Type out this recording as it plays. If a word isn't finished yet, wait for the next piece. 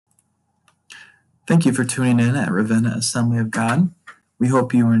Thank you for tuning in at Ravenna Assembly of God. We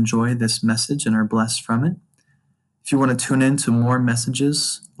hope you enjoy this message and are blessed from it. If you want to tune in to more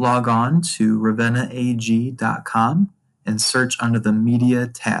messages, log on to ravennaag.com and search under the Media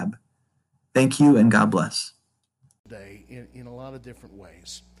tab. Thank you and God bless. Day in a lot of different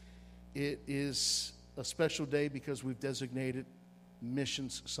ways. It is a special day because we've designated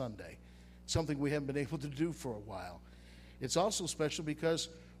Missions Sunday, something we haven't been able to do for a while. It's also special because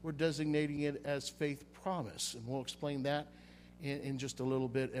we're designating it as Faith Promise, and we'll explain that in just a little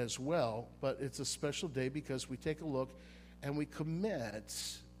bit as well. But it's a special day because we take a look and we commit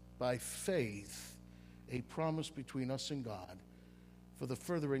by faith a promise between us and God for the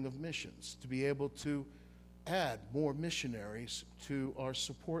furthering of missions, to be able to add more missionaries to our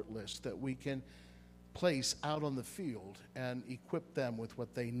support list that we can place out on the field and equip them with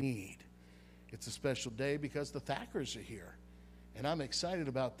what they need. It's a special day because the Thackers are here. And I'm excited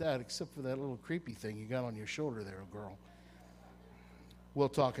about that, except for that little creepy thing you got on your shoulder there, girl. We'll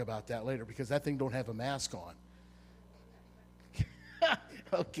talk about that later because that thing don't have a mask on.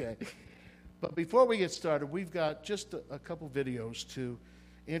 Okay. But before we get started, we've got just a couple videos to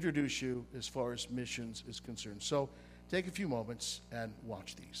introduce you as far as missions is concerned. So take a few moments and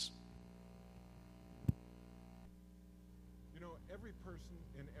watch these. You know, every person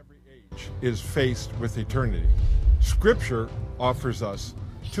in every age is faced with eternity. Scripture offers us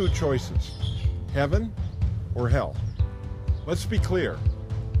two choices, heaven or hell. Let's be clear,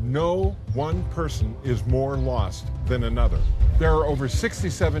 no one person is more lost than another. There are over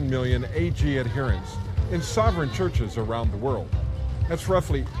 67 million AG adherents in sovereign churches around the world. That's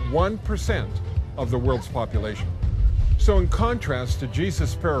roughly 1% of the world's population. So in contrast to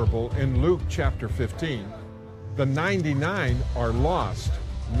Jesus' parable in Luke chapter 15, the 99 are lost,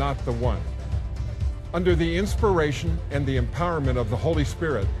 not the one. Under the inspiration and the empowerment of the Holy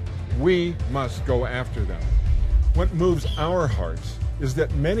Spirit, we must go after them. What moves our hearts is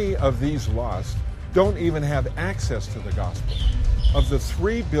that many of these lost don't even have access to the gospel. Of the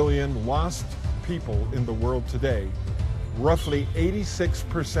 3 billion lost people in the world today, roughly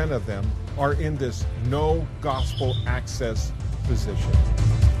 86% of them are in this no gospel access position.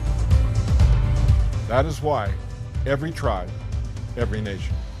 That is why every tribe, every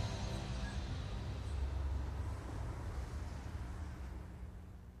nation.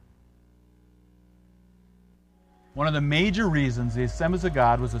 One of the major reasons the Assemblies of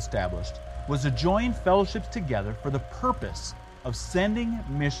God was established was to join fellowships together for the purpose of sending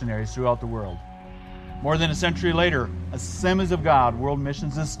missionaries throughout the world. More than a century later, Assemblies of God World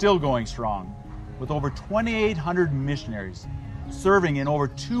Missions is still going strong, with over 2,800 missionaries serving in over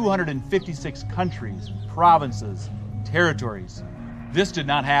 256 countries, provinces, territories. This did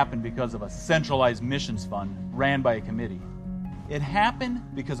not happen because of a centralized missions fund ran by a committee. It happened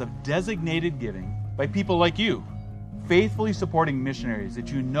because of designated giving by people like you, faithfully supporting missionaries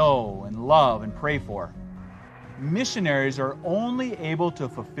that you know and love and pray for. Missionaries are only able to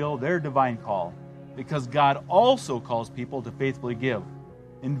fulfill their divine call because God also calls people to faithfully give,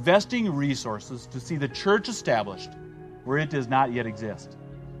 investing resources to see the church established where it does not yet exist.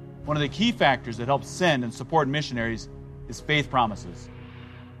 One of the key factors that helps send and support missionaries is faith promises.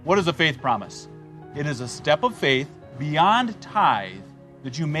 What is a faith promise? It is a step of faith beyond tithe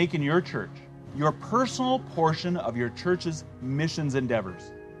that you make in your church, your personal portion of your church's missions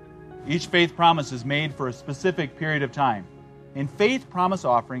endeavors. Each faith promise is made for a specific period of time, and faith promise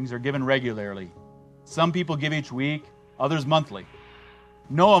offerings are given regularly. Some people give each week, others monthly.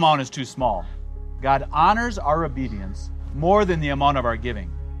 No amount is too small. God honors our obedience more than the amount of our giving.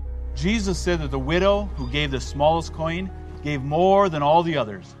 Jesus said that the widow who gave the smallest coin gave more than all the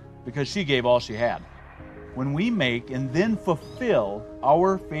others because she gave all she had. When we make and then fulfill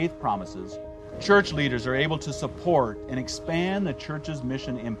our faith promises, church leaders are able to support and expand the church's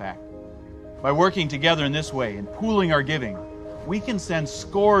mission impact. By working together in this way and pooling our giving, we can send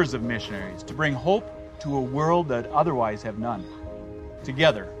scores of missionaries to bring hope to a world that otherwise have none.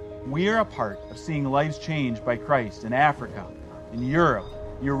 Together, we are a part of seeing lives changed by Christ in Africa, in Europe,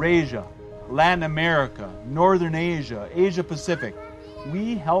 Eurasia, Latin America, Northern Asia, Asia Pacific.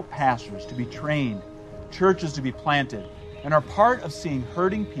 We help pastors to be trained, churches to be planted, and are part of seeing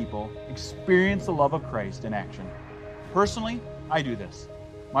hurting people experience the love of Christ in action. Personally, I do this.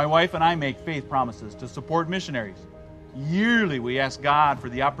 My wife and I make faith promises to support missionaries. Yearly, we ask God for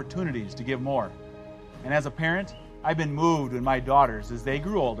the opportunities to give more. And as a parent, I've been moved when my daughters, as they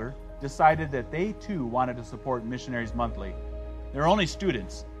grew older, decided that they too wanted to support missionaries monthly. They're only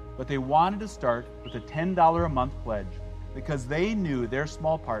students, but they wanted to start with a $10 a month pledge because they knew their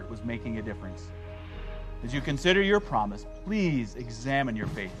small part was making a difference. As you consider your promise, please examine your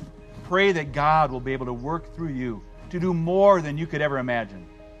faith. pray that God will be able to work through you to do more than you could ever imagine.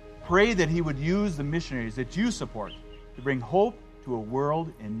 Pray that He would use the missionaries that you support to bring hope to a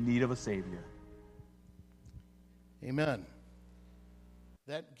world in need of a Savior. Amen.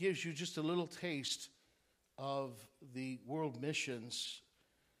 That gives you just a little taste of the world missions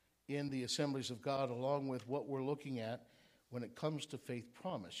in the Assemblies of God, along with what we're looking at when it comes to Faith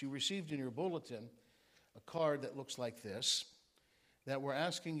Promise. You received in your bulletin a card that looks like this that we're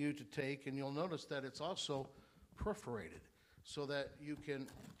asking you to take, and you'll notice that it's also perforated so that you can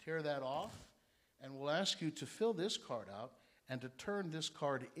tear that off, and we'll ask you to fill this card out and to turn this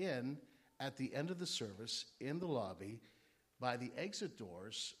card in at the end of the service in the lobby by the exit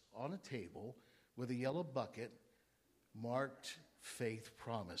doors on a table with a yellow bucket marked Faith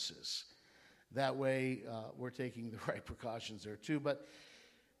Promises. That way, we're taking the right precautions there too. But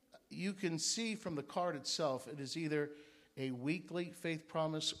you can see from the card itself, it is either a weekly faith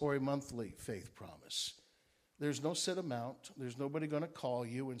promise or a monthly faith promise. There's no set amount. There's nobody going to call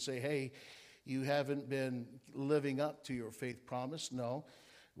you and say, hey, you haven't been living up to your faith promise. No.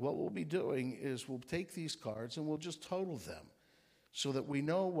 What we'll be doing is we'll take these cards and we'll just total them so that we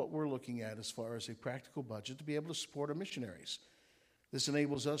know what we're looking at as far as a practical budget to be able to support our missionaries. This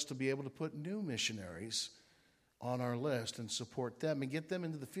enables us to be able to put new missionaries on our list and support them and get them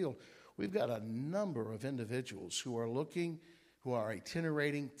into the field. We've got a number of individuals who are looking, who are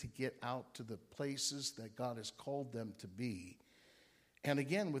itinerating to get out to the places that God has called them to be. And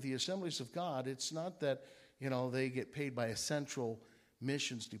again, with the Assemblies of God, it's not that, they get paid by a central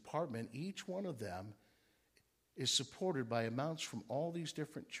missions department. Each one of them is supported by amounts from all these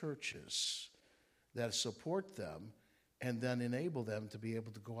different churches that support them and then enable them to be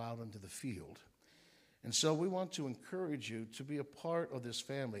able to go out into the field. And so we want to encourage you to be a part of this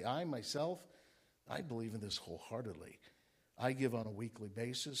family. I believe in this wholeheartedly. I give on a weekly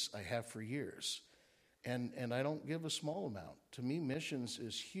basis. I have for years. And I don't give a small amount. To me, missions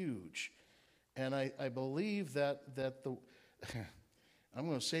is huge. And I believe that the I'm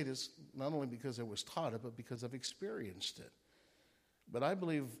going to say this not only because I was taught it, but because I've experienced it. But I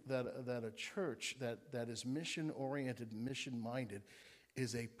believe that a church that is mission-oriented, mission-minded,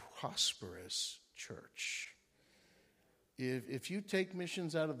 is a prosperous church. If you take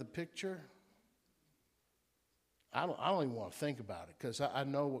missions out of the picture, I don't even want to think about it because I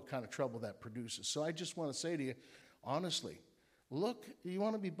know what kind of trouble that produces. So I just want to say to you, honestly, look, you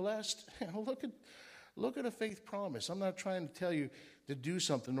want to be blessed? Look at a faith promise. I'm not trying to tell you to do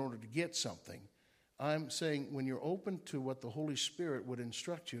something in order to get something. I'm saying when you're open to what the Holy Spirit would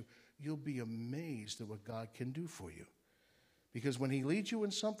instruct you, you'll be amazed at what God can do for you. Because when He leads you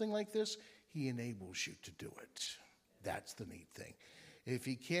in something like this, He enables you to do it. That's the neat thing. If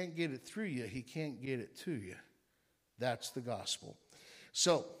He can't get it through you, He can't get it to you. That's the gospel.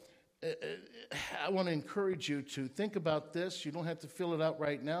 So I want to encourage you to think about this. You don't have to fill it out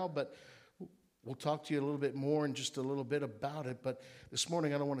right now, but we'll talk to you a little bit more in just a little bit about it. But this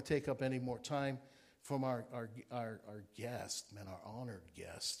morning, I don't want to take up any more time from our guest, our honored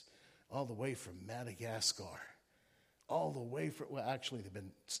guest, all the way from Madagascar. All the way from, well, actually, they've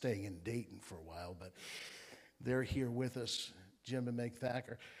been staying in Dayton for a while, but they're here with us, Jim and Meg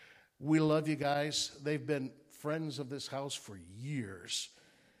Thacker. We love you guys. They've been friends of this house for years.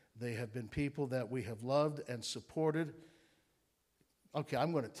 They have been people that we have loved and supported. Okay,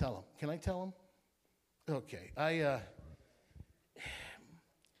 I'm going to tell them. Can I tell them? Okay. A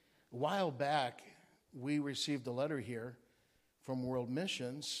while back, we received a letter here from World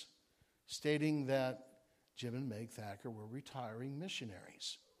Missions stating that Jim and Meg Thacker were retiring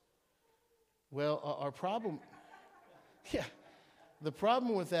missionaries. Well, our problem, the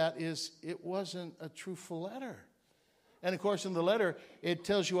problem with that is it wasn't a truthful letter. And of course, in the letter, it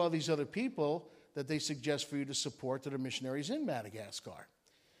tells you all these other people that they suggest for you to support that are missionaries in Madagascar.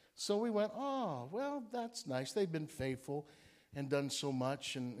 So we went, oh, well, that's nice. They've been faithful and done so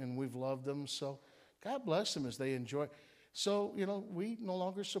much, and we've loved them. So God bless them as they enjoy. So, we no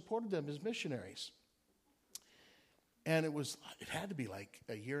longer supported them as missionaries. And it had to be like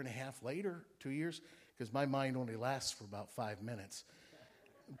a year and a half later, 2 years, because my mind only lasts for about 5 minutes.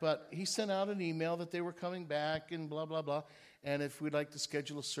 But he sent out an email that they were coming back and blah, blah, blah, and if we'd like to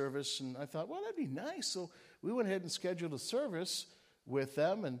schedule a service. And I thought, well, that'd be nice. So we went ahead and scheduled a service with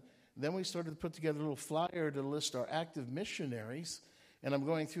them, and then we started to put together a little flyer to list our active missionaries. And I'm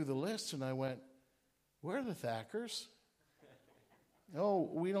going through the list, and I went, where are the Thackers?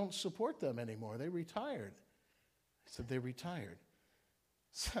 Oh, we don't support them anymore. They retired. I said, they retired.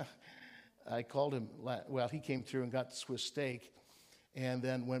 So I called him. Well, he came through and got the Swiss steak and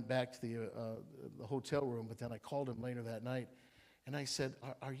then went back to the hotel room. But then I called him later that night, And I said,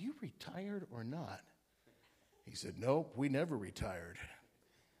 are you retired or not? He said, nope, we never retired.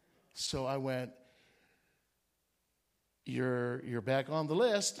 So I went, you're back on the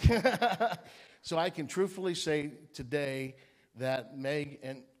list. So I can truthfully say today that Meg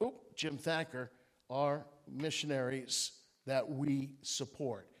and Jim Thacker are missionaries that we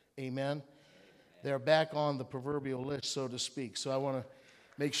support. Amen? They're back on the proverbial list, so to speak. So I want to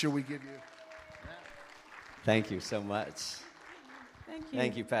make sure we give you that. Thank you so much. Thank you.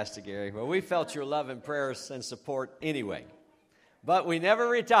 Thank you, Pastor Gary. Well, we felt your love and prayers and support anyway. But we never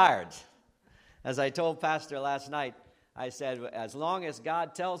retired. As I told Pastor last night, I said, as long as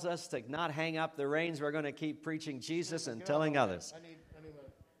God tells us to not hang up the reins, we're going to keep preaching Jesus and telling others.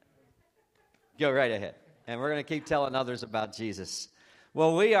 Go right ahead. And we're going to keep telling others about Jesus.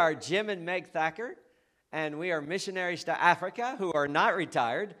 Well, we are Jim and Meg Thacker, and we are missionaries to Africa who are not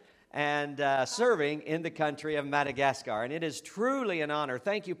retired and serving in the country of Madagascar. And it is truly an honor.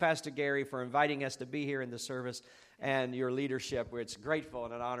 Thank you, Pastor Gary, for inviting us to be here in the service and your leadership. It's grateful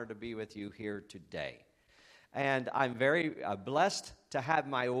and an honor to be with you here today. And I'm very blessed to have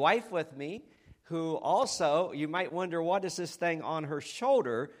my wife with me, who also, you might wonder, what is this thing on her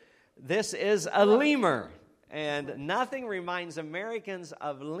shoulder? This is a lemur. And nothing reminds Americans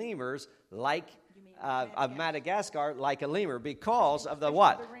of lemurs like of Madagascar like a lemur because of the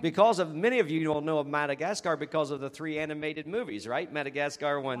what? Because of, many of you don't know of Madagascar because of the 3 animated movies, right?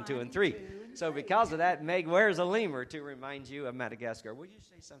 Madagascar 1, 2, and 3. So because of that, Meg wears a lemur to remind you of Madagascar. Would you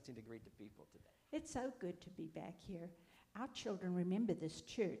say something to greet the people today? It's so good to be back here. Our children remember this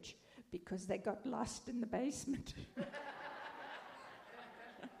church because they got lost in the basement.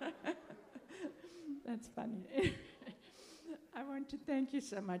 That's funny. I want to thank you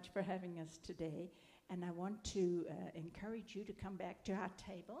so much for having us today, and I want to encourage you to come back to our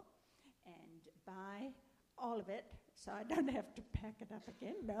table and buy all of it so I don't have to pack it up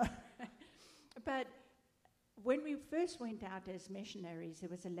again. No. But when we first went out as missionaries, there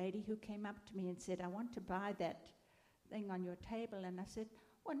was a lady who came up to me and said, I want to buy that thing on your table. And I said,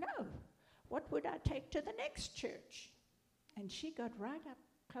 well, no. What would I take to the next church? And she got right up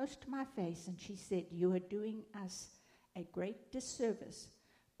close to my face and she said, you are doing us a great disservice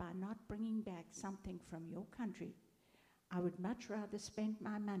by not bringing back something from your country. I would much rather spend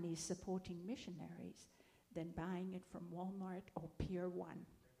my money supporting missionaries than buying it from Walmart or Pier 1.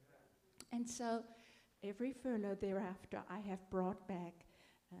 And so every furlough thereafter, I have brought back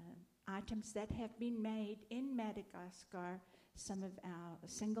items that have been made in Madagascar. Some of our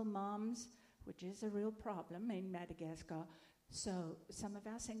single moms, which is a real problem in Madagascar, so some of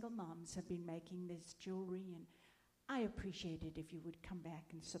our single moms have been making this jewelry, and I appreciate it if you would come back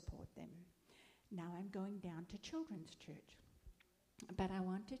and support them. Now I'm going down to Children's Church. But I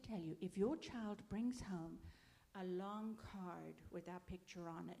want to tell you, if your child brings home a long card with our picture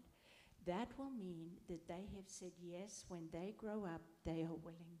on it, that will mean that they have said yes, when they grow up, they are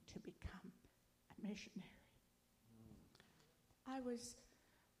willing to become a missionary.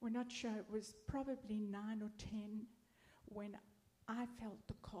 We're not sure, it was probably 9 or 10 when I felt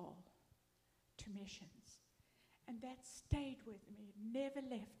the call to missions. And that stayed with me, never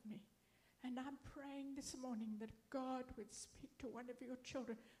left me. And I'm praying this morning that God would speak to one of your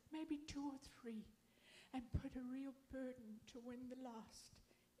children, maybe 2 or 3, and put a real burden to win the lost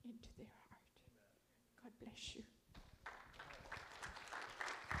into their heart. God bless you.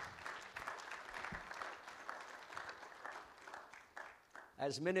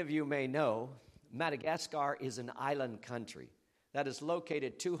 As many of you may know, Madagascar is an island country that is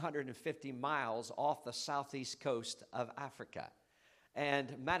located 250 miles off the southeast coast of Africa.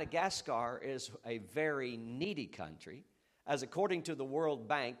 And Madagascar is a very needy country, as according to the World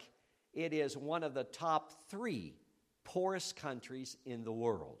Bank, it is one of the top 3 poorest countries in the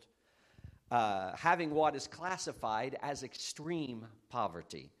world, having what is classified as extreme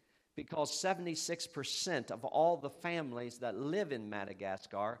poverty, because 76% of all the families that live in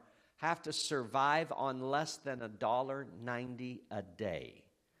Madagascar have to survive on less than $1.90 a day.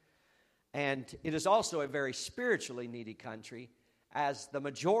 And it is also a very spiritually needy country, as the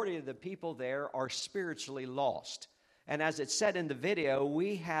majority of the people there are spiritually lost. And as it said in the video,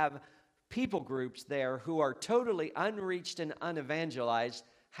 we have people groups there who are totally unreached and unevangelized,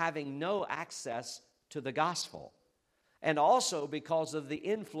 having no access to the gospel. And also because of the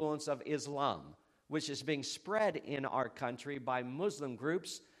influence of Islam, which is being spread in our country by Muslim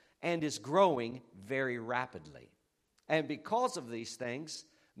groups and is growing very rapidly. And because of these things,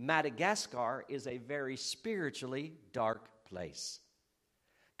 Madagascar is a very spiritually dark place.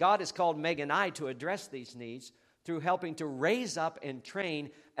 God has called Meg and I to address these needs through helping to raise up and train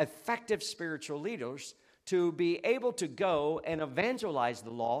effective spiritual leaders to be able to go and evangelize the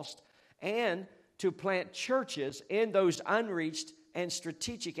lost and to plant churches in those unreached and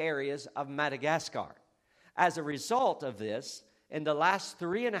strategic areas of Madagascar. As a result of this, in the last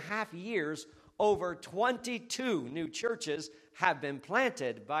 3.5 years, over 22 new churches have been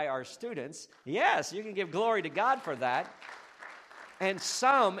planted by our students. Yes, you can give glory to God for that. And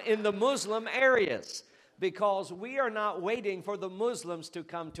some in the Muslim areas, because we are not waiting for the Muslims to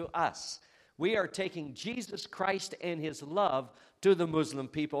come to us. We are taking Jesus Christ and His love to the Muslim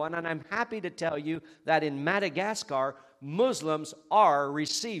people. And I'm happy to tell you that in Madagascar, Muslims are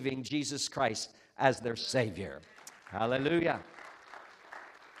receiving Jesus Christ as their Savior. Hallelujah.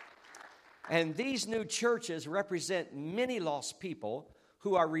 And these new churches represent many lost people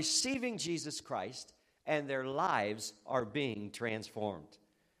who are receiving Jesus Christ and their lives are being transformed.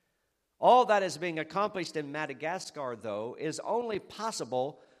 All that is being accomplished in Madagascar, though, is only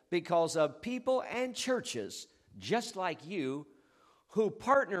possible because of people and churches just like you who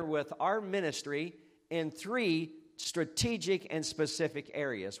partner with our ministry in 3 strategic and specific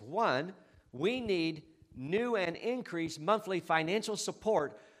areas. 1, we need new and increased monthly financial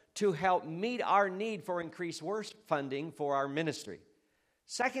support to help meet our need for increased work funding for our ministry.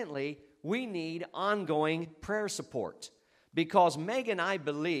 Secondly, we need ongoing prayer support because Meg and I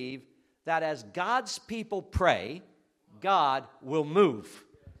believe that as God's people pray, God will move.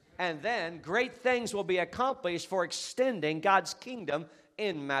 And then great things will be accomplished for extending God's kingdom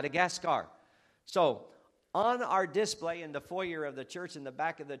in Madagascar. So, on our display in the foyer of the church, in the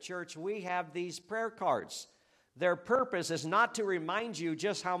back of the church, we have these prayer cards. Their purpose is not to remind you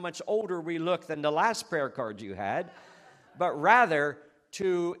just how much older we look than the last prayer card you had, but rather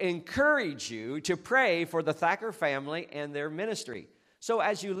to encourage you to pray for the Thacker family and their ministry. So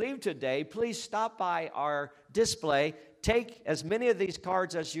as you leave today, please stop by our display, take as many of these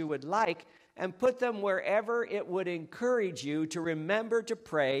cards as you would like, and put them wherever it would encourage you to remember to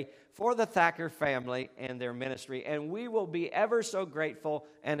pray for the Thacker family and their ministry. And we will be ever so grateful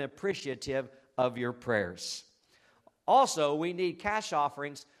and appreciative of your prayers. Also, we need cash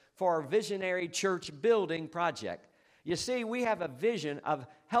offerings for our visionary church building project. You see, we have a vision of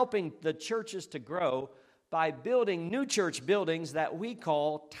helping the churches to grow by building new church buildings that we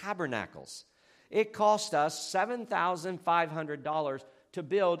call tabernacles. It cost us $7,500 to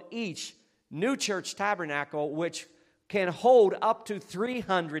build each new church tabernacle, which can hold up to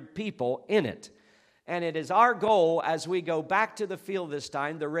 300 people in it. And it is our goal as we go back to the field this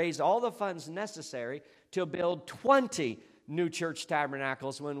time to raise all the funds necessary to build 20 new church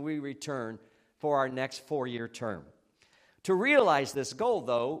tabernacles when we return for our next 4-year term. To realize this goal,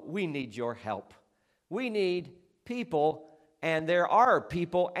 though, we need your help. We need people, and there are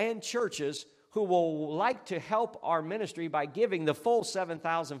people and churches who will like to help our ministry by giving the full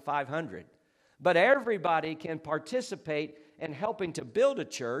 $7,500. But everybody can participate in helping to build a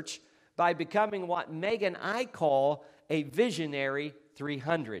church by becoming what Meg and I call a Visionary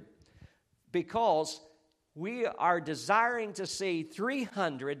 300. Because we are desiring to see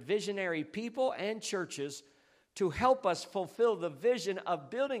 300 visionary people and churches to help us fulfill the vision of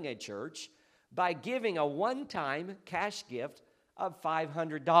building a church by giving a one-time cash gift of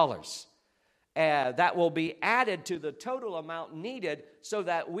 $500. That will be added to the total amount needed so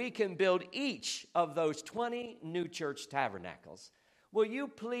that we can build each of those 20 new church tabernacles. Will you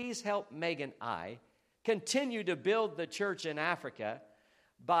please help Meg and I continue to build the church in Africa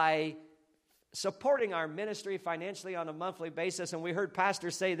by supporting our ministry financially on a monthly basis? And we heard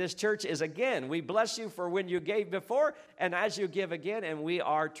Pastor say this church is again. We bless you for when you gave before and as you give again, and we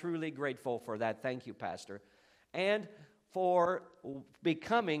are truly grateful for that. Thank you, Pastor. And for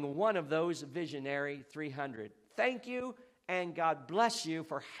becoming one of those Visionary 300. Thank you, and God bless you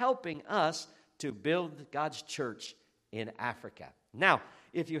for helping us to build God's church in Africa. Now,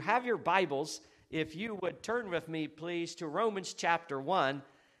 if you have your Bibles, if you would turn with me, please, to Romans chapter 1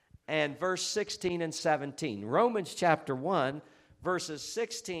 and verse 16 and 17. Romans chapter 1, verses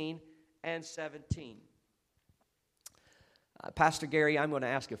 16 and 17. Pastor Gary, I'm going to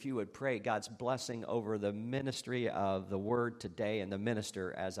ask if you would pray God's blessing over the ministry of the word today and the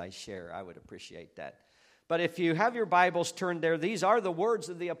minister as I share. I would appreciate that. But if you have your Bibles turned there, these are the words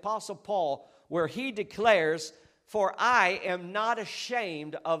of the Apostle Paul where he declares, "For I am not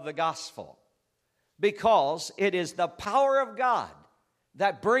ashamed of the gospel, because it is the power of God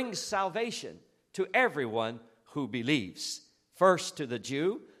that brings salvation to everyone who believes, first to the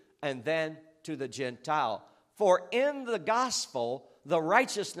Jew and then to the Gentile. For in the gospel, the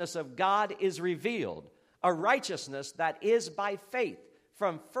righteousness of God is revealed, a righteousness that is by faith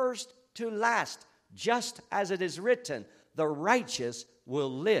from first to last, just as it is written, the righteous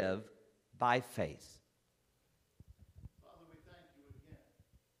will live by faith."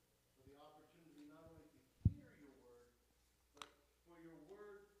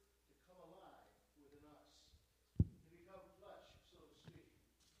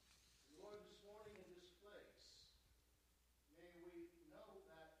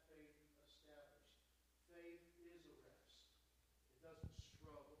 doesn't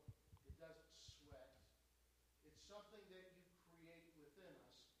struggle. It doesn't sweat. It's something that you create within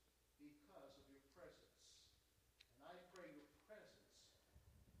us because of your presence. And I pray your presence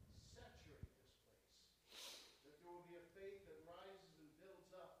saturate this place. That there will be a faith that rises and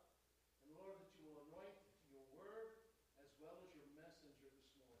builds up. And Lord, that you will anoint your word as well as your messenger this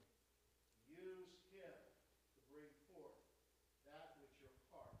morning. Use him to bring forth that which your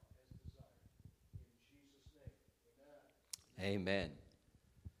heart has desired. In Jesus' name, amen. Amen.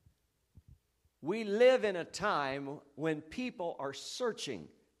 We live in a time when people are searching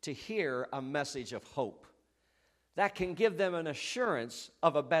to hear a message of hope that can give them an assurance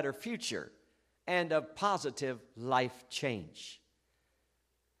of a better future and of positive life change.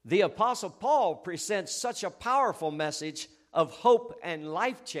 The Apostle Paul presents such a powerful message of hope and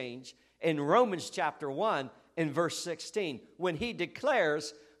life change in Romans chapter 1 in verse 16 when he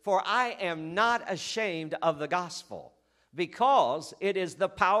declares, "For I am not ashamed of the gospel, because it is the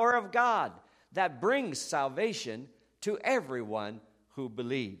power of God that brings salvation to everyone who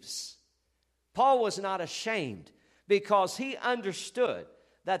believes." Paul was not ashamed because he understood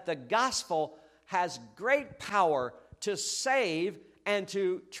that the gospel has great power to save and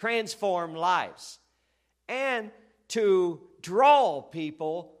to transform lives and to draw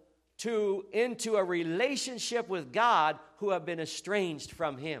people into a relationship with God who have been estranged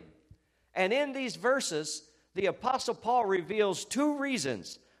from him. And in these verses, the Apostle Paul reveals two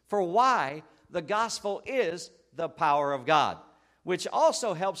reasons for why the gospel is the power of God, which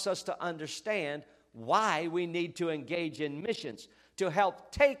also helps us to understand why we need to engage in missions to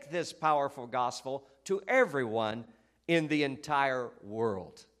help take this powerful gospel to everyone in the entire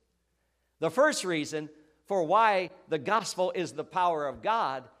world. The first reason for why the gospel is the power of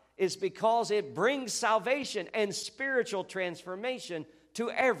God is because it brings salvation and spiritual transformation to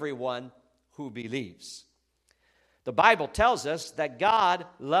everyone who believes. The Bible tells us that God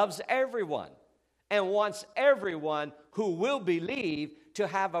loves everyone and wants everyone who will believe to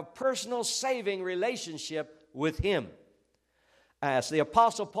have a personal saving relationship with him. As the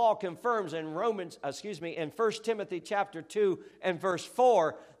Apostle Paul confirms in 1 Timothy chapter 2 and verse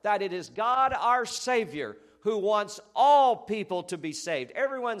 4, that it is God our Savior who wants all people to be saved.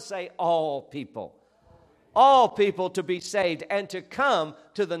 Everyone say all people. All people to be saved and to come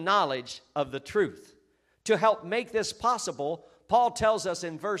to the knowledge of the truth. To help make this possible, Paul tells us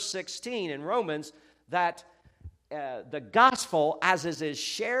in verse 16 in Romans that the gospel, as it is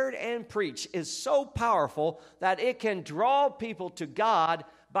shared and preached, is so powerful that it can draw people to God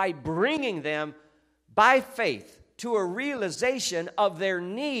by bringing them by faith to a realization of their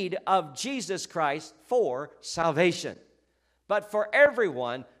need of Jesus Christ for salvation. But for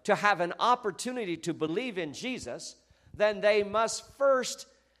everyone to have an opportunity to believe in Jesus, then they must first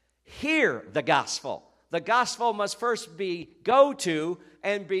hear the gospel. The gospel must first go to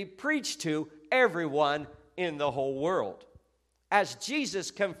and be preached to everyone in the whole world. As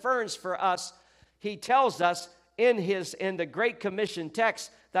Jesus confirms for us, he tells us in the Great Commission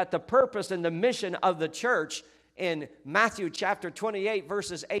text that the purpose and the mission of the church in Matthew chapter 28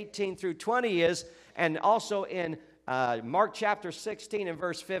 verses 18 through 20 is, and also in Mark chapter 16 and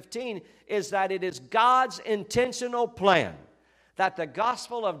verse 15, is that it is God's intentional plan that the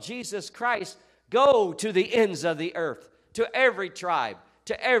gospel of Jesus Christ go to the ends of the earth, to every tribe,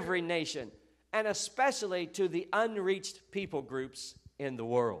 to every nation, and especially to the unreached people groups in the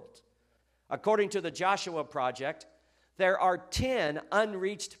world. According to the Joshua Project, there are 10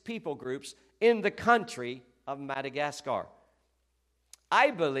 unreached people groups in the country of Madagascar.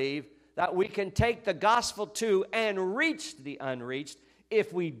 I believe that we can take the gospel to and reach the unreached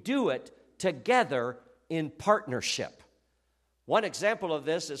if we do it together in partnership. One example of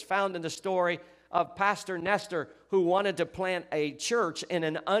this is found in the story of Pastor Nestor, who wanted to plant a church in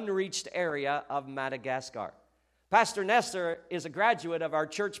an unreached area of Madagascar. Pastor Nestor is a graduate of our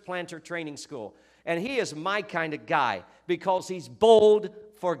church planter training school, and he is my kind of guy because he's bold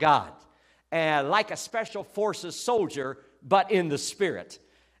for God, and like a special forces soldier, but in the spirit.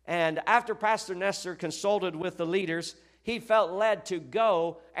 And after Pastor Nestor consulted with the leaders, he felt led to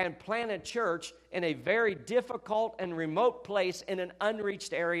go and plant a church in a very difficult and remote place in an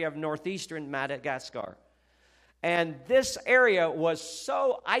unreached area of northeastern Madagascar. And this area was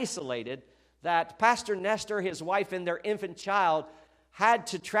so isolated that Pastor Nestor, his wife, and their infant child had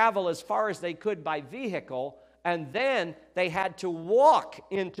to travel as far as they could by vehicle, and then they had to walk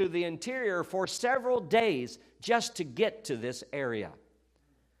into the interior for several days just to get to this area.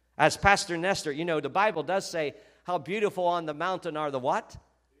 As Pastor Nestor, the Bible does say, how beautiful on the mountain are the what?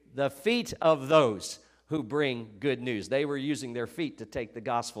 The feet of those who bring good news. They were using their feet to take the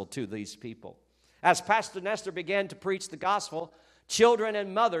gospel to these people. As Pastor Nestor began to preach the gospel Children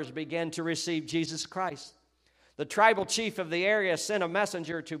and mothers began to receive Jesus Christ. The tribal chief of the area sent a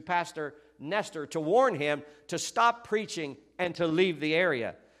messenger to Pastor Nestor to warn him to stop preaching and to leave the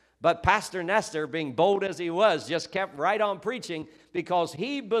area. But Pastor Nestor, being bold as he was, just kept right on preaching because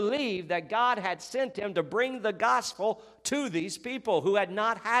he believed that God had sent him to bring the gospel to these people who had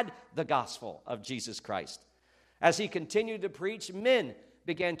not had the gospel of Jesus Christ. As he continued to preach, men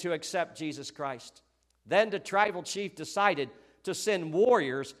began to accept Jesus Christ. Then the tribal chief decided to send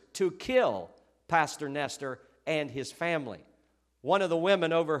warriors to kill Pastor Nestor and his family. One of the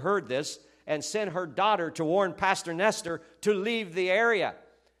women overheard this and sent her daughter to warn Pastor Nestor to leave the area.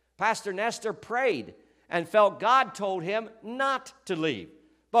 Pastor Nestor prayed and felt God told him not to leave.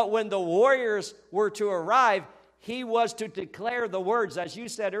 But when the warriors were to arrive, he was to declare the words, as you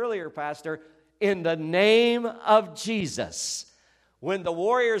said earlier, Pastor, in the name of Jesus. When the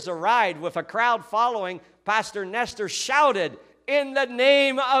warriors arrived with a crowd following, Pastor Nestor shouted, in the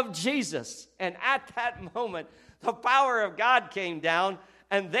name of Jesus. And at that moment, the power of God came down,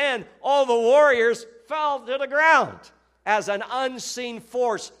 and then all the warriors fell to the ground as an unseen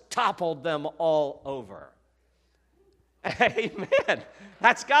force toppled them all over. Amen.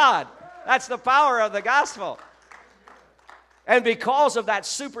 That's God. That's the power of the gospel. And because of that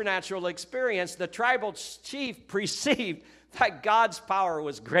supernatural experience, the tribal chief perceived that God's power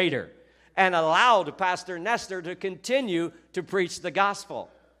was greater and allowed Pastor Nestor to continue to preach the gospel.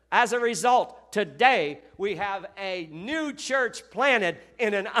 As a result, today we have a new church planted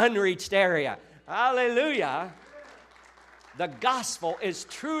in an unreached area. Hallelujah. The gospel is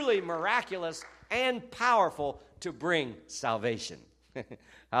truly miraculous and powerful to bring salvation.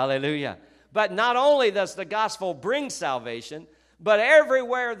 Hallelujah. But not only does the gospel bring salvation, but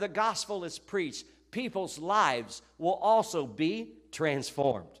everywhere the gospel is preached, people's lives will also be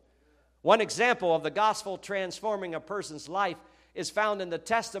transformed. One example of the gospel transforming a person's life is found in the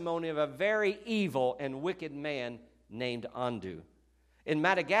testimony of a very evil and wicked man named Andu. In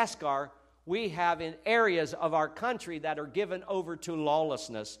Madagascar, we have in areas of our country that are given over to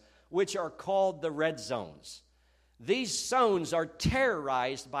lawlessness, which are called the red zones. These zones are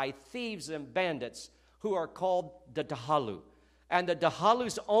terrorized by thieves and bandits who are called the Dahalu. And the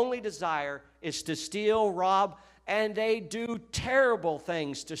Dahalu's only desire is to steal, rob, and they do terrible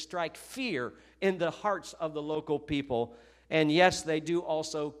things to strike fear in the hearts of the local people. And yes, they do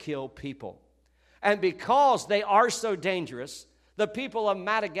also kill people. And because they are so dangerous, the people of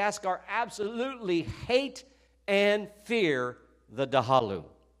Madagascar absolutely hate and fear the Dahalu.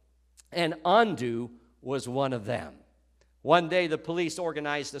 And Andu was one of them. One day, the police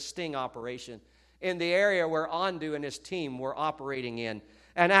organized a sting operation in the area where Andu and his team were operating in.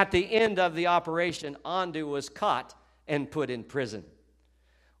 And at the end of the operation, Andu was caught and put in prison.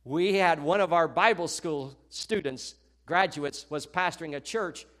 We had one of our Bible school students, graduates, was pastoring a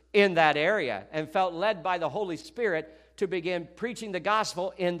church in that area and felt led by the Holy Spirit to begin preaching the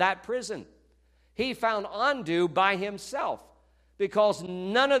gospel in that prison. He found Andu by himself because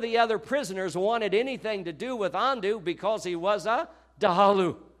none of the other prisoners wanted anything to do with Andu because he was a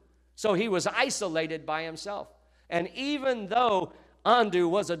Dahalu. So he was isolated by himself. And even though Andu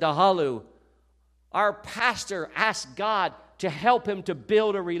was a Dahalu, our pastor asked God to help him to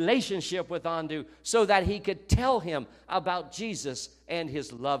build a relationship with Andu so that he could tell him about Jesus and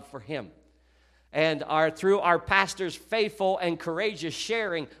his love for him. And through our pastor's faithful and courageous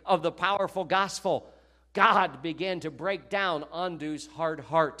sharing of the powerful gospel, God began to break down Andu's hard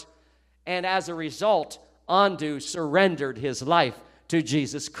heart. And as a result, Andu surrendered his life to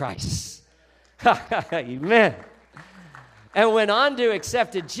Jesus Christ. Amen. And when Andu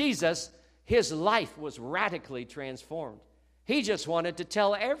accepted Jesus, his life was radically transformed. He just wanted to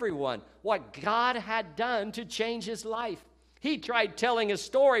tell everyone what God had done to change his life. He tried telling his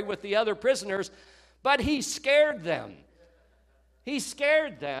story with the other prisoners, but he scared them. He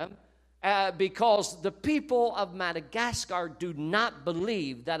scared them because the people of Madagascar do not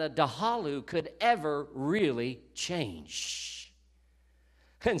believe that a Dahalu could ever really change.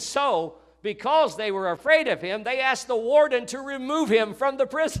 And so, because they were afraid of him, they asked the warden to remove him from the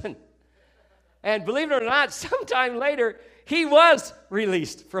prison. And believe it or not, sometime later, he was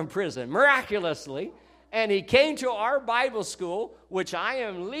released from prison, miraculously. And he came to our Bible school, which I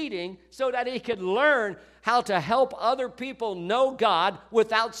am leading, so that he could learn how to help other people know God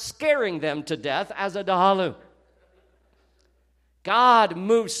without scaring them to death as a Dahalu. God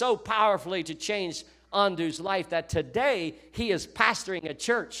moved so powerfully to change Andu's life that today he is pastoring a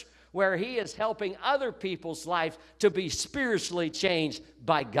church where he is helping other people's lives to be spiritually changed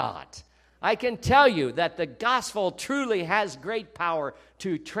by God. I can tell you that the gospel truly has great power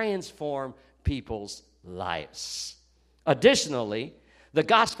to transform people's lives. Additionally, the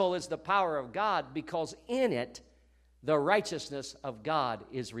gospel is the power of God because in it, the righteousness of God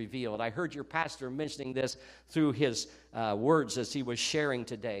is revealed. I heard your pastor mentioning this through his words as he was sharing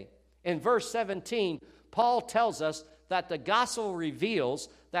today. In verse 17, Paul tells us that the gospel reveals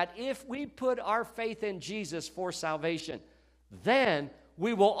that if we put our faith in Jesus for salvation, then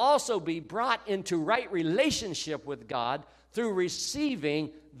we will also be brought into right relationship with God through receiving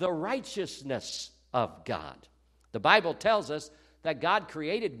the righteousness of God. The Bible tells us that God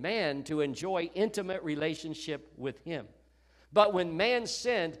created man to enjoy intimate relationship with him. But when man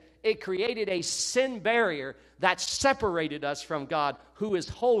sinned, it created a sin barrier that separated us from God, who is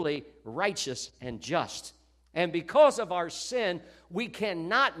holy, righteous, and just. And because of our sin, we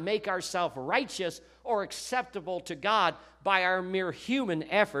cannot make ourselves righteous or acceptable to God by our mere human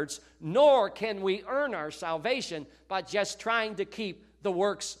efforts, nor can we earn our salvation by just trying to keep the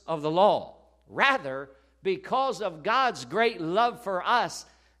works of the law. Rather, because of God's great love for us,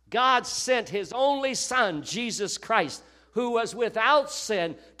 God sent his only Son, Jesus Christ, who was without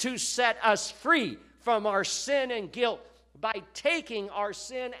sin, to set us free from our sin and guilt by taking our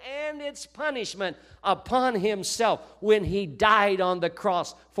sin and its punishment upon himself when he died on the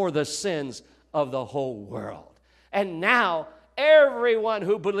cross for the sins of the whole world. And now, everyone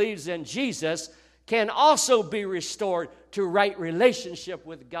who believes in Jesus can also be restored to right relationship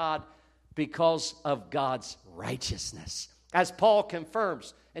with God because of God's righteousness. As Paul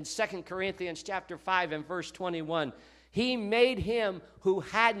confirms in 2 Corinthians chapter 5 and verse 21, he made him who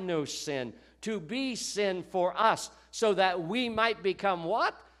had no sin to be sin for us, so that we might become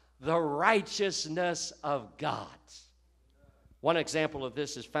what? The righteousness of God. One example of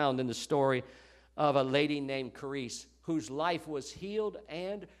this is found in the story of a lady named Carice, whose life was healed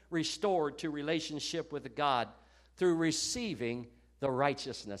and restored to relationship with God through receiving the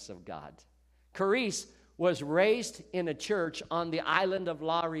righteousness of God. Carice was raised in a church on the island of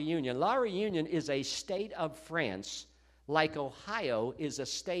La Réunion. La Réunion is a state of France, like Ohio is a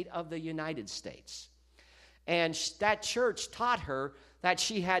state of the United States. And that church taught her that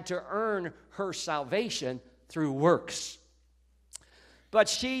she had to earn her salvation through works. But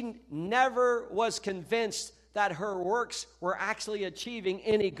she never was convinced that her works were actually achieving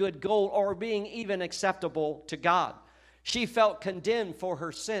any good goal or being even acceptable to God. She felt condemned for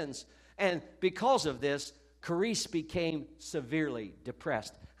her sins. And because of this, Carice became severely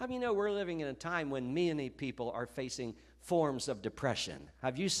depressed. How do you know we're living in a time when many people are facing forms of depression?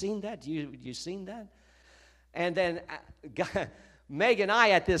 Have you seen that? You seen that? And then Meg and I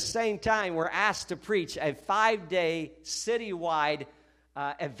at this same time were asked to preach a 5-day citywide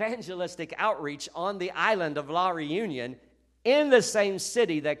evangelistic outreach on the island of La Réunion in the same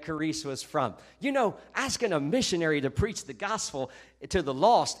city that Carice was from. You know, asking a missionary to preach the gospel to the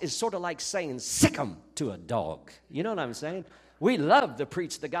lost is sort of like saying sick 'em to a dog. You know what I'm saying? We love to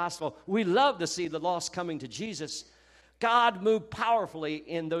preach the gospel. We love to see the lost coming to Jesus. God moved powerfully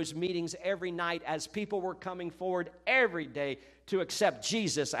in those meetings every night as people were coming forward every day to accept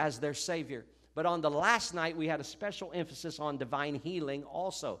Jesus as their Savior. But on the last night, we had a special emphasis on divine healing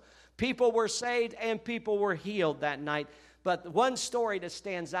also. People were saved and people were healed that night. But one story that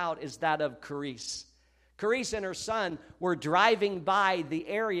stands out is that of Carice. Carice and her son were driving by the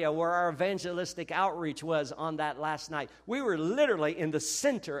area where our evangelistic outreach was on that last night. We were literally in the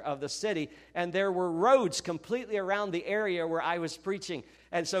center of the city, and there were roads completely around the area where I was preaching.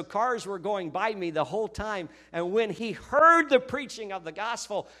 And so cars were going by me the whole time. And when he heard the preaching of the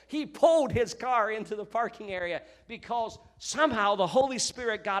gospel, he pulled his car into the parking area because somehow the Holy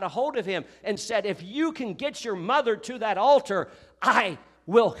Spirit got a hold of him and said, if you can get your mother to that altar, I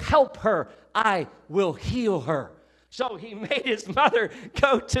will help her. I will heal her. So he made his mother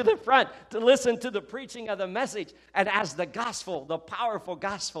go to the front to listen to the preaching of the message. And as the gospel, the powerful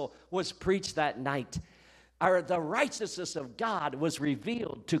gospel, was preached that night, the righteousness of God was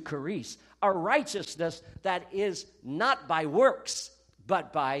revealed to Carice. A righteousness that is not by works,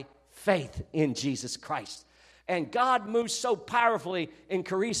 but by faith in Jesus Christ. And God moved so powerfully in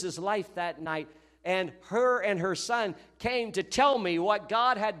Carice's life that night. And her son came to tell me what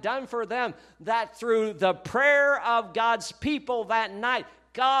God had done for them, that through the prayer of God's people that night,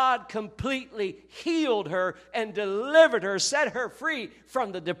 God completely healed her and delivered her, set her free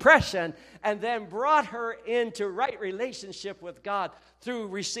from the depression, and then brought her into right relationship with God through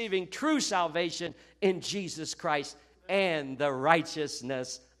receiving true salvation in Jesus Christ and the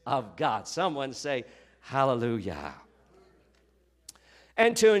righteousness of God. Someone say, hallelujah.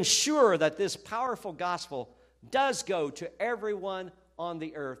 And to ensure that this powerful gospel does go to everyone on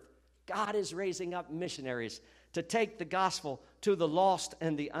the earth, God is raising up missionaries to take the gospel to the lost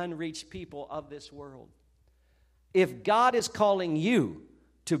and the unreached people of this world. If God is calling you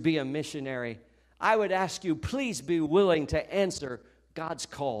to be a missionary, I would ask you, please be willing to answer God's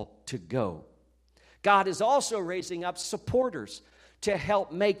call to go. God is also raising up supporters to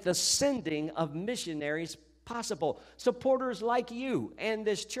help make the sending of missionaries possible. Supporters like you and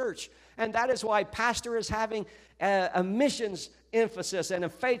this church. And that is why Pastor is having a missions emphasis and a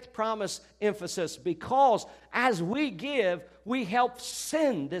faith promise emphasis, because as we give, we help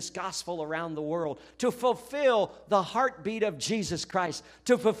send this gospel around the world to fulfill the heartbeat of Jesus Christ,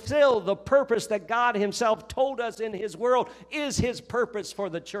 to fulfill the purpose that God himself told us in his world is his purpose for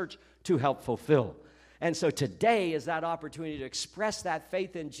the church to help fulfill. And so today is that opportunity to express that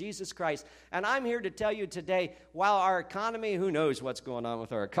faith in Jesus Christ. And I'm here to tell you today, while our economy, who knows what's going on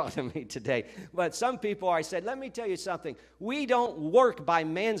with our economy today, but some people, I said, let me tell you something. We don't work by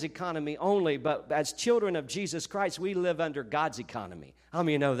man's economy only, but as children of Jesus Christ, we live under God's economy. How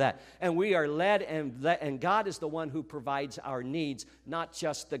many know that? And we are led, and God is the one who provides our needs, not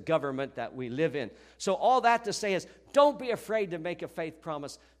just the government that we live in. So all that to say is, don't be afraid to make a faith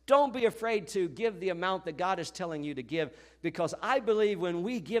promise. Don't be afraid to give the amount that God is telling you to give, because I believe when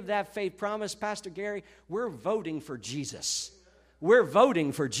we give that faith promise, Pastor Gary, we're voting for Jesus. We're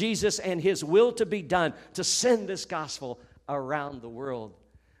voting for Jesus and his will to be done to send this gospel around the world.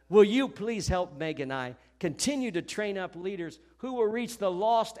 Will you please help Meg and I continue to train up leaders who will reach the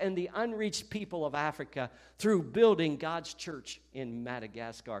lost and the unreached people of Africa through building God's church in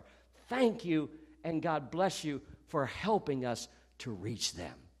Madagascar? Thank you, and God bless you for helping us to reach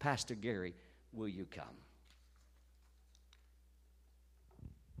them. Pastor Gary, will you come?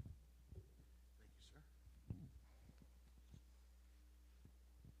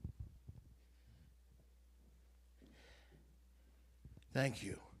 Thank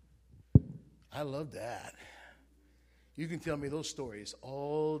you. I love that. You can tell me those stories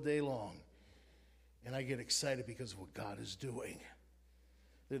all day long, and I get excited because of what God is doing.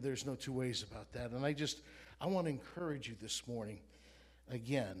 There's no two ways about that. And I want to encourage you this morning,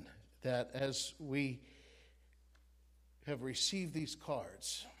 again, that as we have received these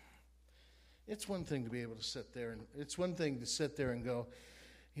cards, it's one thing to be able to sit there, and it's one thing to sit there and go,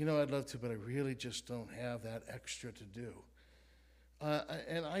 you know, I'd love to, but I really just don't have that extra to do.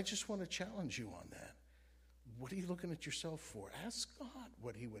 And I just want to challenge you on that. What are you looking at yourself for? Ask God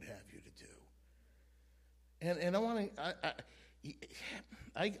what he would have you to do. And I want to,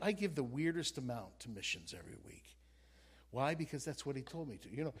 I give the weirdest amount to missions every week. Why? Because that's what he told me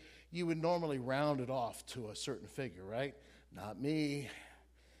to. You know, you would normally round it off to a certain figure, right? Not me.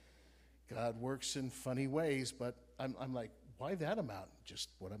 God works in funny ways, but I'm like, why that amount? Just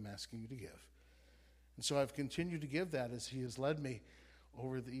what I'm asking you to give. And so I've continued to give that as he has led me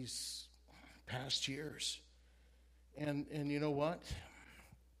over these past years. And you know what?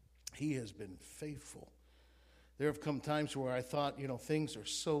 He has been faithful. There have come times where I thought, you know, things are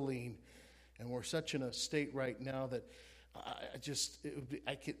so lean, and we're such in a state right now that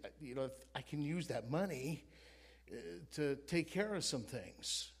I can use that money to take care of some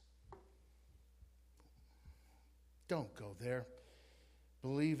things. Don't go there.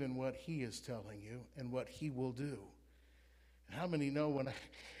 Believe in what he is telling you and what he will do. And how many know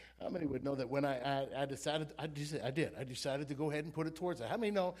how many would know that when I decided to go ahead and put it towards it? How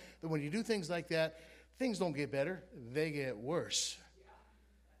many know that when you do things like that, things don't get better, they get worse?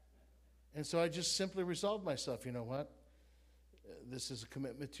 And so I just simply resolved myself, you know what? This is a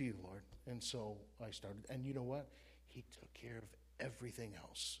commitment to you, Lord. And so I started. And you know what? He took care of everything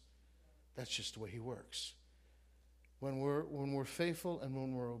else. That's just the way he works. When we're faithful and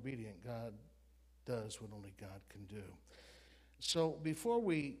when we're obedient, God does what only God can do. So before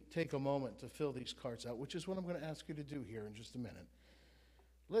we take a moment to fill these cards out, which is what I'm going to ask you to do here in just a minute,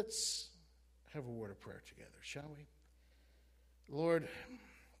 let's have a word of prayer together, shall we? Lord,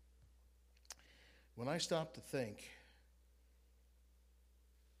 when I stop to think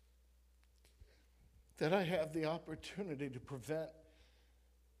that I have the opportunity to prevent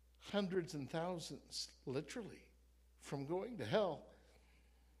hundreds and thousands, literally, from going to hell,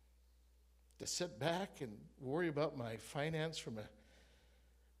 to sit back and worry about my finance from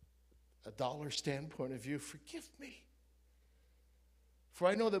a dollar standpoint of view, forgive me. For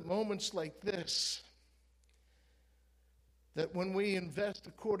I know that moments like this, that when we invest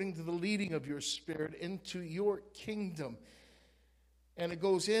according to the leading of your Spirit into your kingdom, and it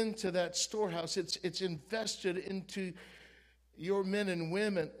goes into that storehouse, it's invested into your men and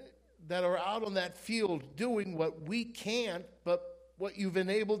women that are out on that field doing what we can't, but what you've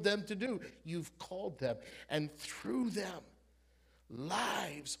enabled them to do. You've called them, and through them,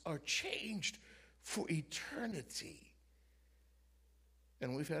 lives are changed for eternity.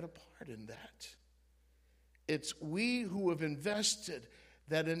 And we've had a part in that. It's we who have invested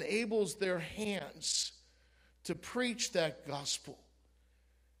that enables their hands to preach that gospel,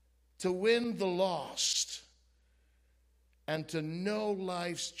 to win the lost, and to know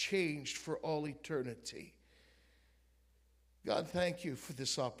lives changed for all eternity. God, thank you for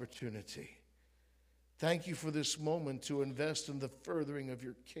this opportunity. Thank you for this moment to invest in the furthering of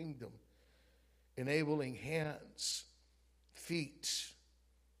your kingdom, enabling hands, feet,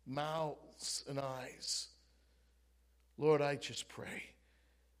 mouths, and eyes. Lord, I just pray,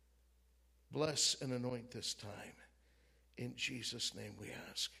 bless and anoint this time. In Jesus' name we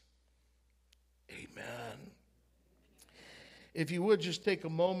ask. Amen. If you would just take a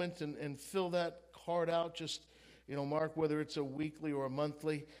moment and fill that card out, just, mark whether it's a weekly or a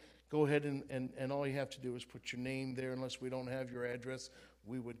monthly. Go ahead and all you have to do is put your name there. Unless we don't have your address,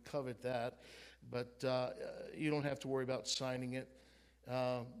 we would covet that. But you don't have to worry about signing it.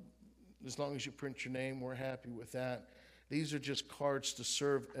 As long as you print your name, we're happy with that. These are just cards to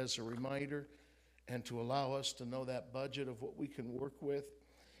serve as a reminder and to allow us to know that budget of what we can work with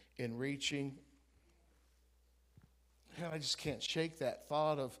in reaching. I just can't shake that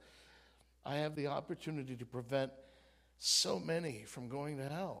thought of I have the opportunity to prevent so many from going to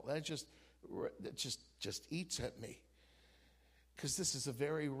hell. That just eats at me, because this is a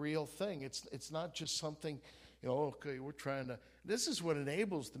very real thing. It's not just something, okay, we're trying to. This is what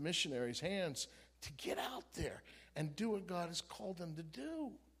enables the missionaries' hands to get out there and do what God has called them to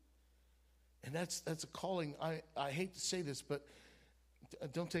do. And that's a calling. I hate to say this, but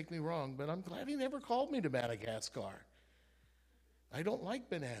don't take me wrong, but I'm glad he never called me to Madagascar. I don't like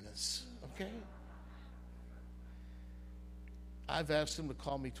bananas, okay? I've asked him to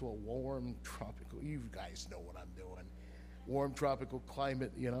call me to a warm tropical, you guys know what I'm doing, warm tropical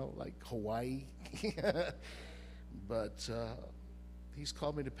climate, like Hawaii. But he's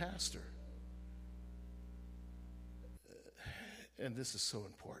called me to pastor. And this is so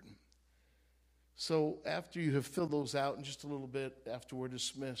important. So after you have filled those out, in just a little bit after we're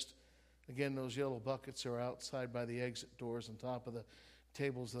dismissed, again, those yellow buckets are outside by the exit doors on top of the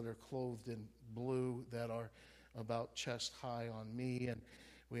tables that are clothed in blue that are about chest high on me. And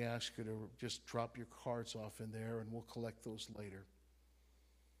we ask you to just drop your cards off in there, and we'll collect those later.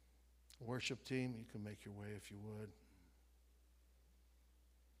 Worship team, you can make your way if you would.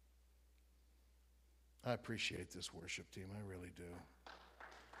 I appreciate this worship team. I really do.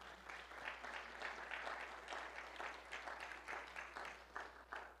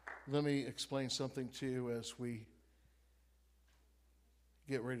 Let me explain something to you as we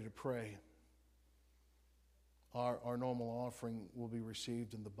get ready to pray. Our normal offering will be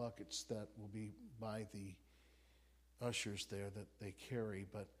received in the buckets that will be by the ushers there that they carry.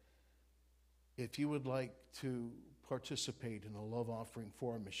 But if you would like to participate in a love offering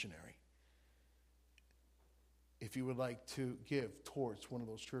for a missionary, if you would like to give towards one of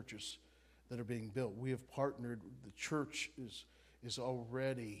those churches that are being built, we have partnered. The church is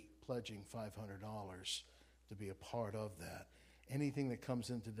already pledging $500 to be a part of that. Anything that comes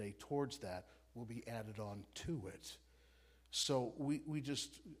in today towards that will be added on to it. So we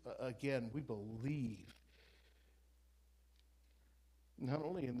just, again, we believe not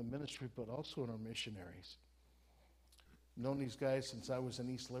only in the ministry, but also in our missionaries. I've known these guys since I was in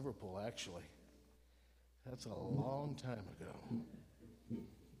East Liverpool, actually. That's a long time ago.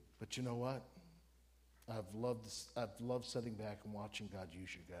 But you know what? I've loved sitting back and watching God use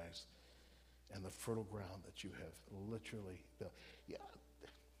you guys and the fertile ground that you have literally built. Yeah,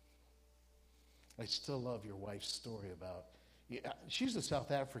 I still love your wife's story about, she's a South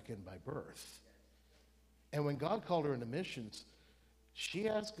African by birth. And when God called her into missions, she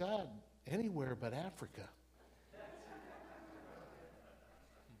asked God anywhere but Africa.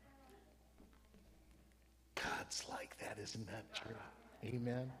 God's like that, isn't that true?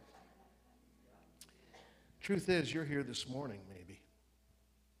 Amen. Truth is, you're here this morning, maybe,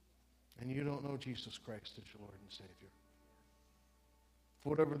 and you don't know Jesus Christ as your Lord and Savior. For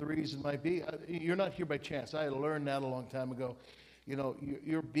whatever the reason might be, you're not here by chance. I learned that a long time ago.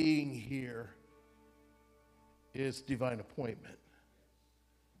 Your being here is divine appointment.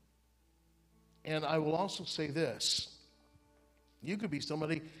 And I will also say this. You could be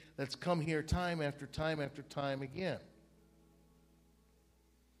somebody that's come here time after time after time again.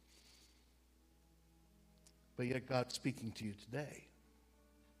 But yet God's speaking to you today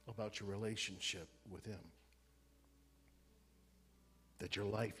about your relationship with Him. That your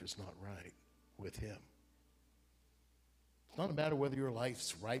life is not right with Him. It's not a matter whether your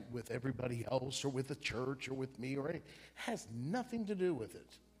life's right with everybody else or with the church or with me or anything. It has nothing to do with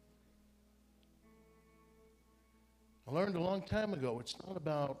it. I learned a long time ago, it's not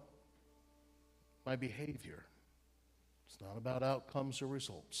about my behavior. It's not about outcomes or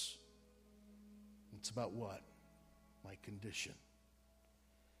results. It's about what? My condition.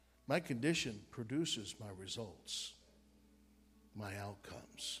 My condition produces my results, my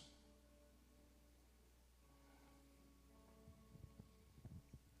outcomes.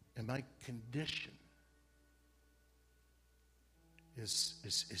 And my condition is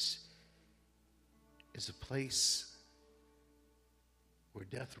a place where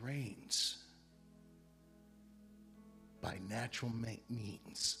death reigns by natural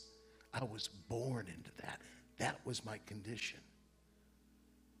means. I was born into that. That was my condition.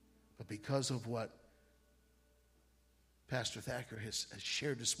 But because of what Pastor Thacker has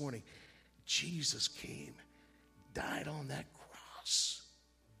shared this morning, Jesus came, died on that cross.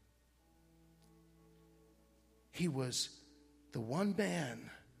 He was the one man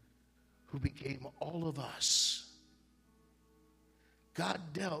who became all of us. God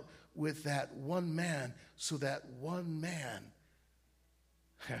dealt with that one man so that one man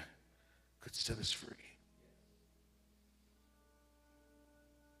could set us free.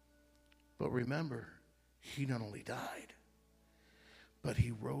 But remember, he not only died, but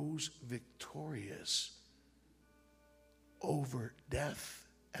he rose victorious over death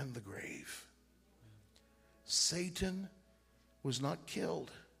and the grave. Satan was not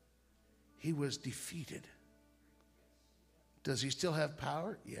killed. He was defeated. Does he still have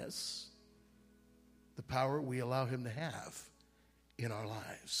power? Yes. The power we allow him to have in our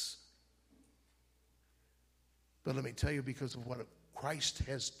lives. But let me tell you, because of what Christ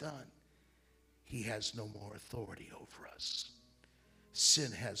has done, he has no more authority over us.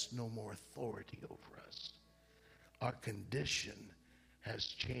 Sin has no more authority over us. Our condition has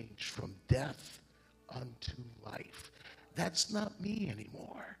changed from death unto life. That's not me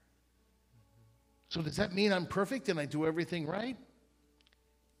anymore. So does that mean I'm perfect and I do everything right?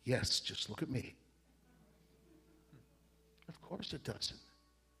 Yes, just look at me. Of course it doesn't.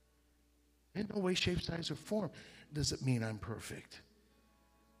 In no way, shape, size, or form does it mean I'm perfect.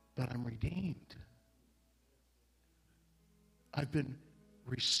 But I'm redeemed. I've been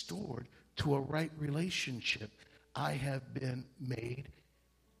restored to a right relationship. I have been made,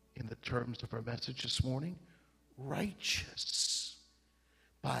 in the terms of our message this morning, righteous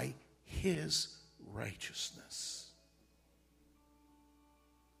by his righteousness.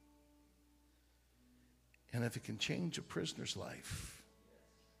 And if it can change a prisoner's life,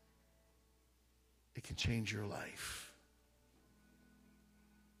 it can change your life.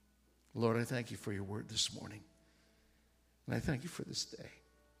 Lord, I thank you for your word this morning. And I thank you for this day.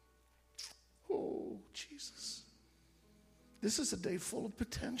 Oh, Jesus. This is a day full of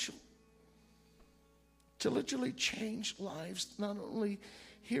potential to literally change lives, not only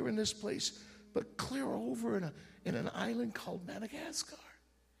here in this place, but clear over in an island called Madagascar.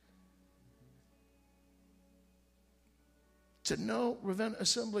 To know Ravenna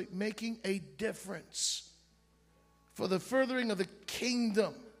Assembly making a difference for the furthering of the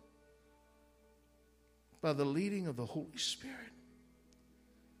kingdom by the leading of the Holy Spirit.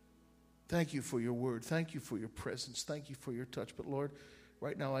 Thank you for your word. Thank you for your presence. Thank you for your touch. But Lord,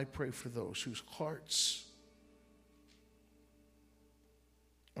 right now I pray for those whose hearts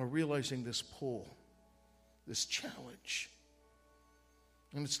are realizing this pull, this challenge.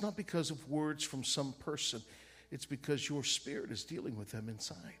 And it's not because of words from some person. It's because your Spirit is dealing with them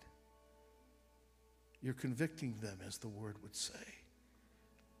inside. You're convicting them, as the word would say,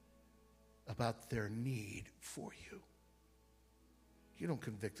 about their need for you. You don't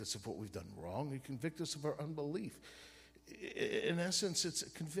convict us of what we've done wrong. You convict us of our unbelief. In essence, it's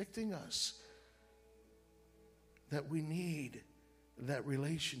convicting us that we need that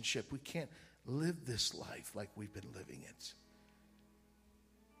relationship. We can't live this life like we've been living it.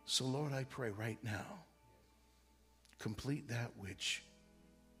 So, Lord, I pray right now, complete that which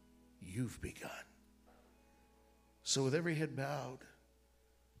you've begun. So with every head bowed,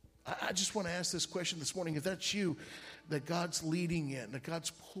 I just want to ask this question this morning. If that's you, that God's leading in, that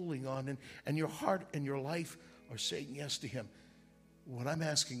God's pulling on, and your heart and your life are saying yes to him, what I'm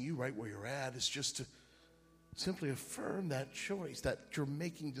asking you right where you're at is just to simply affirm that choice that you're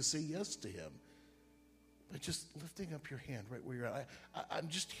making to say yes to him by just lifting up your hand right where you're at. I'm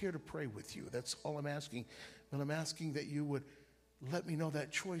just here to pray with you. That's all I'm asking. And I'm asking that you would let me know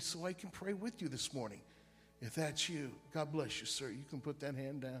that choice so I can pray with you this morning. If that's you, God bless you, sir. You can put that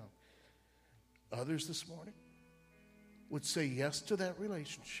hand down. Others this morning would say yes to that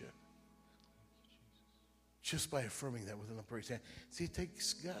relationship just by affirming that with an upraised hand. See, it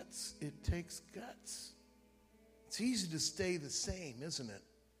takes guts. It takes guts. It's easy to stay the same, isn't it?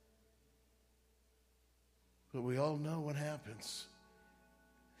 But we all know what happens.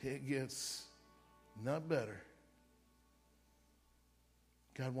 It gets Not better.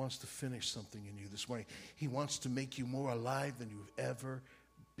 God wants to finish something in you this morning. He wants to make you more alive than you've ever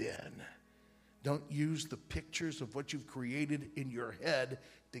been. Don't use the pictures of what you've created in your head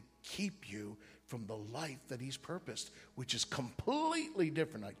to keep you from the life that He's purposed, which is completely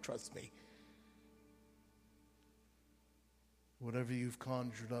different. Trust me. Whatever you've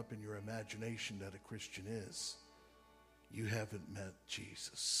conjured up in your imagination that a Christian is, you haven't met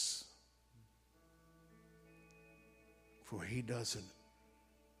Jesus. For He doesn't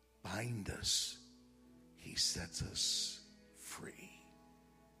bind us, He sets us free.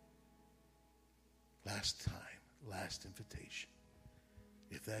 Last time, last invitation.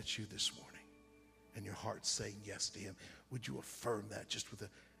 If that's you this morning and your heart's saying yes to Him, would you affirm that just with an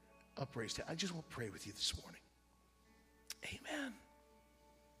upraised hand? I just want to pray with you this morning. Amen.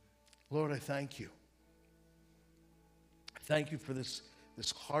 Lord, I thank you. I thank you for this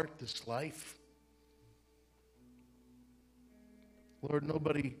heart, this life. Lord,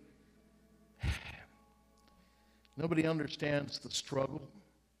 nobody understands the struggle.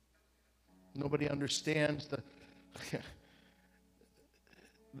 Nobody understands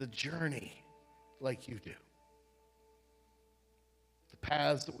the journey like you do. The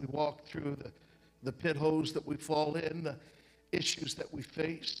paths that we walk through, the pit holes that we fall in, the issues that we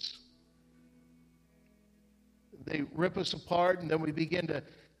face. They rip us apart, and then we begin to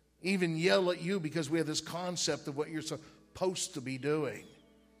even yell at you because we have this concept of what you're supposed to be doing.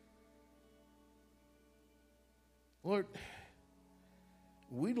 Lord,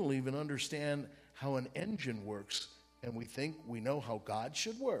 we don't even understand how an engine works, and we think we know how God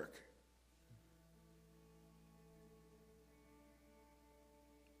should work.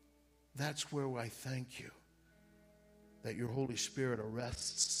 That's where I thank you that your Holy Spirit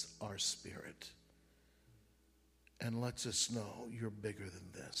arrests our spirit and lets us know you're bigger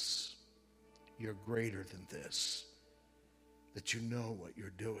than this. You're greater than this. That you know what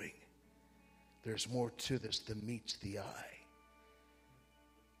you're doing. There's more to this than meets the eye.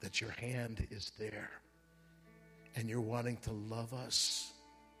 That your hand is there. And you're wanting to love us,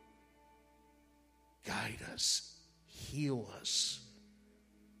 guide us, heal us,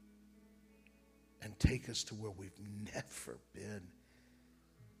 and take us to where we've never been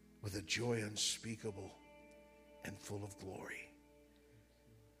with a joy unspeakable and full of glory.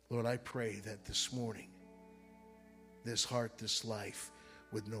 Lord, I pray that this morning, this heart, this life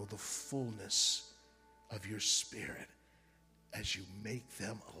would know the fullness of your Spirit as you make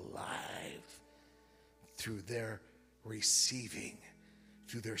them alive through their receiving,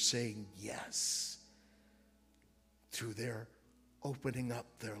 through their saying yes, through their opening up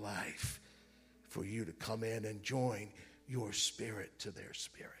their life for you to come in and join your spirit to their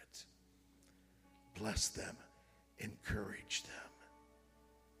spirit. Bless them. Encourage them.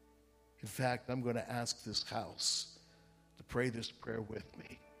 In fact, I'm going to ask this house to pray this prayer with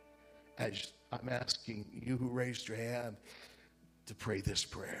me as I'm asking you who raised your hand to pray this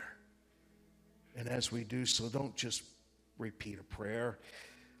prayer. And as we do so, don't just repeat a prayer.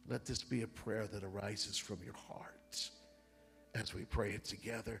 Let this be a prayer that arises from your heart as we pray it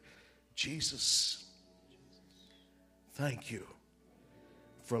together. Jesus, thank you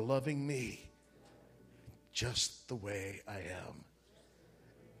for loving me just the way I am.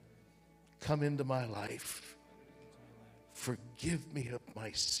 Come into my life. Forgive me of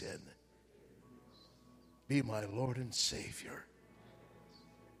my sin. Be my Lord and Savior.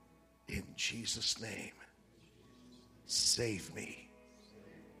 In Jesus' name, save me.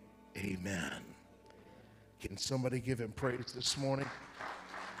 Amen. Can somebody give him praise this morning?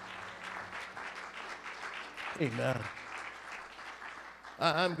 Amen.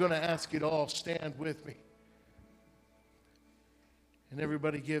 I'm going to ask you to all stand with me. And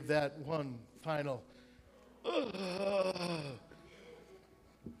everybody give that one final.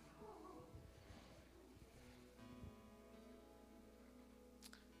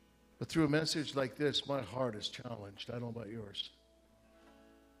 But through a message like this, my heart is challenged. I don't know about yours.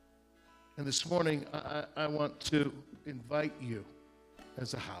 And this morning, I want to invite you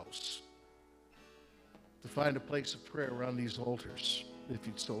as a house to find a place of prayer around these altars, if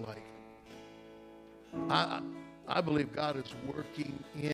you'd so like. I believe God is working in